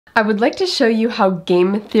I would like to show you how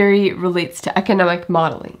game theory relates to economic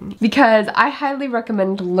modeling, because I highly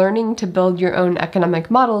recommend learning to build your own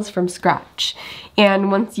economic models from scratch.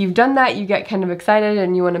 And once you've done that, you get kind of excited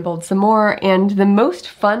and you want to build some more. And the most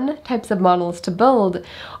fun types of models to build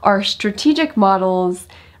are strategic models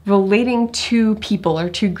relating to people or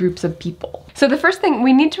to groups of people. So the first thing,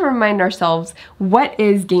 we need to remind ourselves, what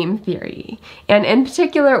is game theory? And in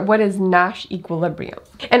particular, what is Nash Equilibrium?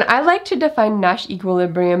 And I like to define Nash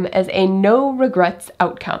Equilibrium as a no regrets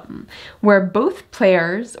outcome, where both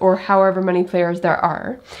players, or however many players there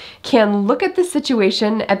are, can look at the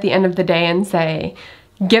situation at the end of the day and say,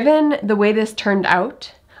 given the way this turned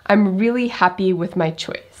out, I'm really happy with my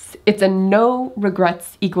choice. It's a no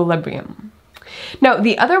regrets equilibrium. Now,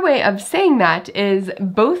 the other way of saying that is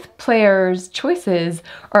both players' choices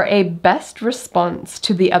are a best response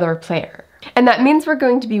to the other player. And that means we're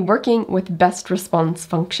going to be working with best response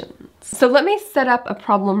functions. So let me set up a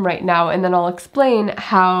problem right now, and then I'll explain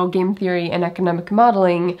how game theory and economic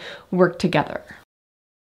modeling work together.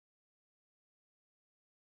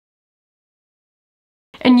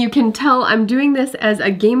 And you can tell I'm doing this as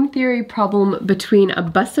a game theory problem between a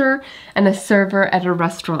busser and a server at a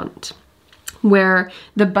restaurant, where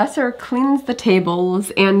the busser cleans the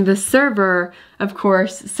tables and the server, of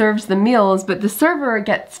course, serves the meals, but the server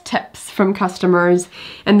gets tips from customers,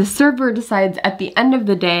 and the server decides at the end of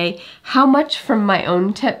the day how much from my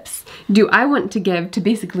own tips do I want to give to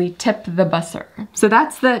basically tip the busser. So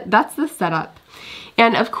that's the setup.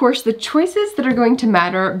 And of course, the choices that are going to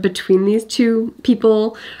matter between these two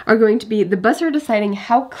people are going to be the busser deciding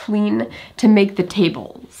how clean to make the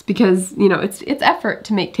tables, because, you know, it's effort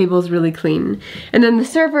to make tables really clean. And then the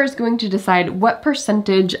server is going to decide what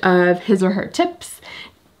percentage of his or her tips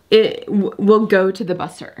will go to the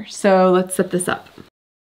busser. So let's set this up.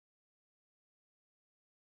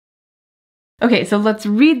 Okay, so let's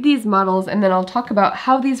read these models and then I'll talk about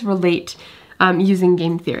how these relate using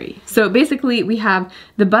game theory. So basically we have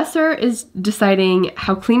the busser is deciding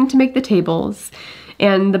how clean to make the tables,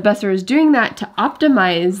 and the busser is doing that to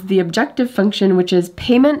optimize the objective function, which is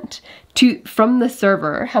payment from the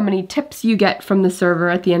server, how many tips you get from the server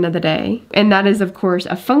at the end of the day. And that is, of course,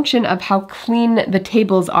 a function of how clean the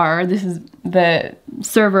tables are. This is the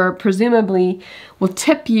server presumably will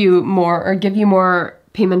tip you more or give you more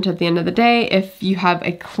payment at the end of the day if you have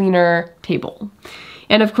a cleaner table.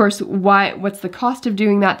 And of course, what's the cost of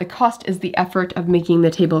doing that? The cost is the effort of making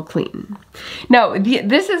the table clean. Now,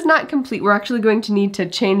 this is not complete. We're actually going to need to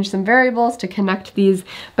change some variables to connect these,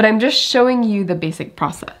 but I'm just showing you the basic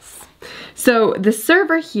process. So the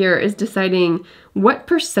server here is deciding what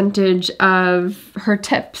percentage of her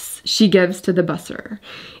tips she gives to the busser.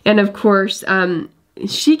 And of course,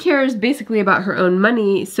 she cares basically about her own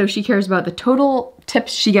money, so she cares about the total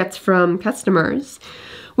tips she gets from customers,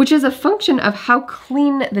 which is a function of how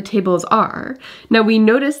clean the tables are. Now we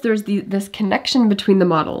notice there's this connection between the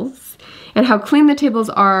models, and how clean the tables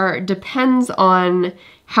are depends on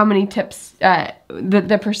how many tips,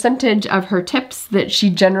 the percentage of her tips that she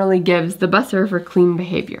generally gives the busser for clean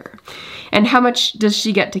behavior. And how much does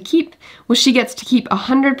she get to keep? Well, she gets to keep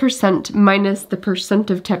 100% minus the percent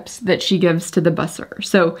of tips that she gives to the busser.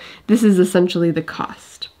 So this is essentially the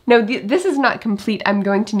cost. Now, this is not complete. I'm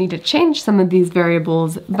going to need to change some of these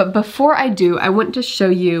variables, but before I do, I want to show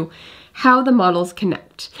you how the models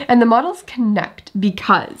connect. And the models connect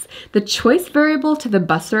because the choice variable to the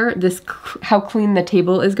busser, how clean the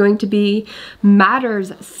table is going to be,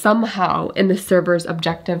 matters somehow in the server's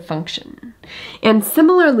objective function. And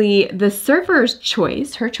similarly, the server's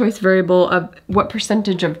choice, her choice variable of what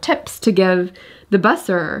percentage of tips to give the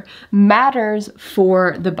busser, matters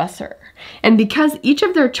for the busser. And because each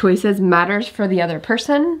of their choices matters for the other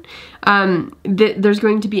person, there's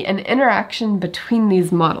going to be an interaction between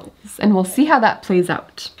these models, and we'll see how that plays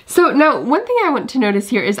out. So now, one thing I want to notice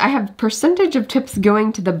here is I have percentage of tips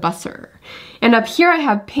going to the busser, and up here I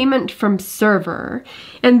have payment from server,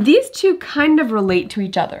 and these two kind of relate to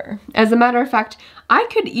each other. As a matter of fact, I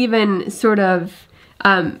could even sort of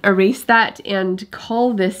erase that and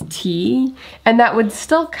call this T, and that would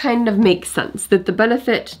still kind of make sense, that the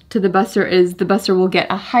benefit to the busser is the busser will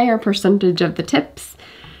get a higher percentage of the tips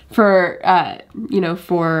for,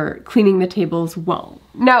 for cleaning the tables well.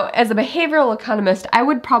 Now, as a behavioral economist, I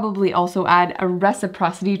would probably also add a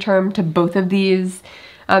reciprocity term to both of these,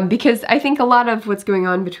 because I think a lot of what's going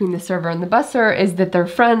on between the server and the busser is that they're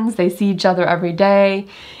friends, they see each other every day,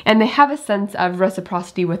 and they have a sense of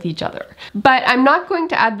reciprocity with each other. But I'm not going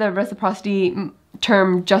to add the reciprocity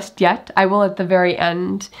term just yet. I will at the very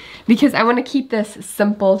end, because I want to keep this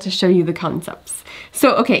simple to show you the concepts.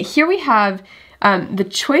 So, okay, here we have the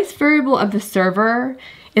choice variable of the server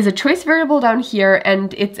is a choice variable down here,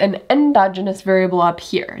 and it's an endogenous variable up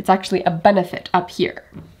here. It's actually a benefit up here.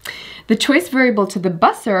 The choice variable to the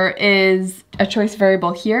busser is a choice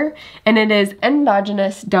variable here, and it is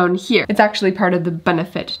endogenous down here. It's actually part of the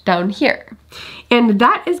benefit down here. And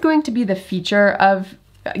that is going to be the feature of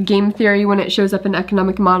game theory when it shows up in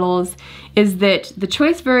economic models, is that the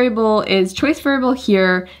choice variable is choice variable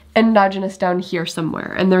here, endogenous down here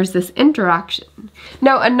somewhere, and there's this interaction.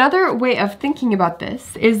 Now, another way of thinking about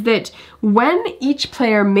this is that when each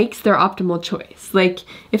player makes their optimal choice, like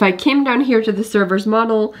if I came down here to the server's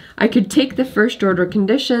model, I could take the first order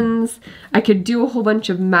conditions, I could do a whole bunch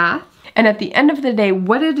of math, and at the end of the day,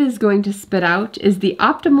 what it is going to spit out is the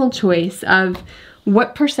optimal choice of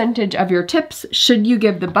what percentage of your tips should you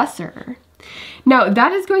give the busser. Now,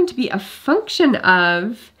 that is going to be a function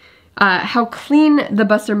of how clean the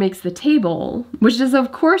busser makes the table, which is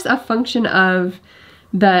of course a function of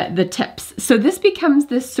the tips. So this becomes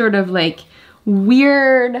this sort of like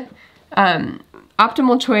weird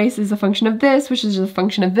optimal choice is a function of this, which is a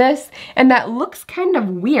function of this, and that looks kind of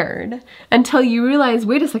weird until you realize,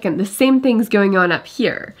 wait a second, the same thing's going on up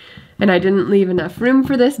here. And I didn't leave enough room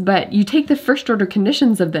for this, but you take the first order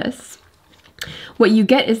conditions of this. What you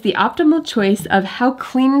get is the optimal choice of how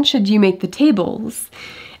clean should you make the tables.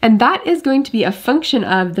 And that is going to be a function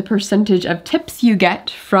of the percentage of tips you get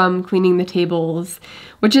from cleaning the tables,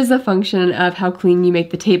 which is a function of how clean you make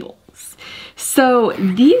the tables. So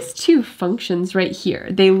these two functions right here,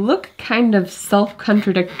 they look kind of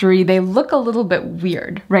self-contradictory. They look a little bit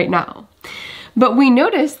weird right now. But we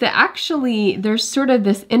notice that actually there's sort of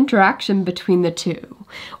this interaction between the two,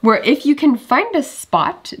 where if you can find a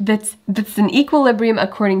spot that's an equilibrium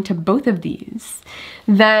according to both of these,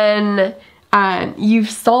 then you've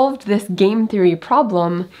solved this game theory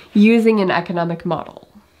problem using an economic model.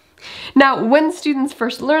 Now, when students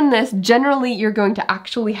first learn this, generally you're going to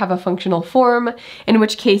actually have a functional form, in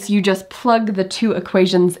which case you just plug the two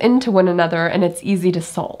equations into one another and it's easy to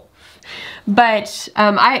solve. But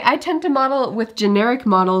I tend to model with generic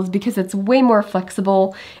models because it's way more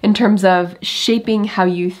flexible in terms of shaping how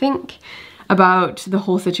you think about the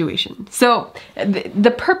whole situation. So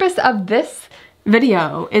the purpose of this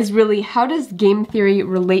video is really, how does game theory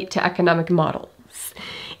relate to economic models?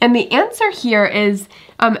 And the answer here is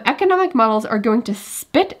economic models are going to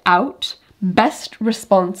spit out best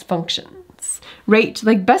response functions, right?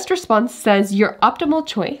 Like best response says your optimal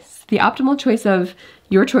choice, the optimal choice of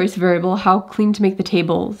your choice variable, how clean to make the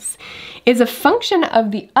tables, is a function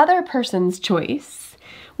of the other person's choice,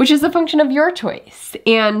 which is a function of your choice.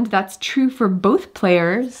 And that's true for both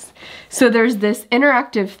players. So there's this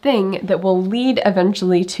interactive thing that will lead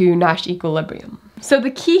eventually to Nash equilibrium. So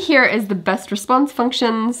the key here is the best response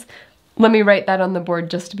functions. Let me write that on the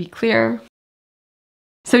board just to be clear.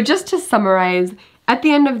 So just to summarize, at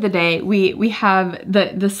the end of the day, we have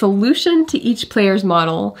the solution to each player's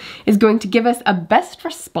model is going to give us a best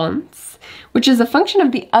response, which is a function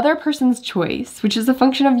of the other person's choice, which is a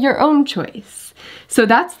function of your own choice. So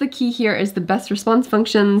that's the key here, is the best response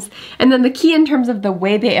functions. And then the key in terms of the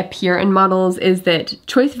way they appear in models is that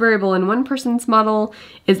choice variable in one person's model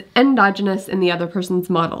is endogenous in the other person's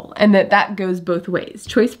model, and that goes both ways.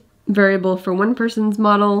 Choice variable for one person's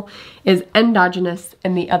model is endogenous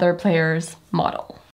in the other player's model.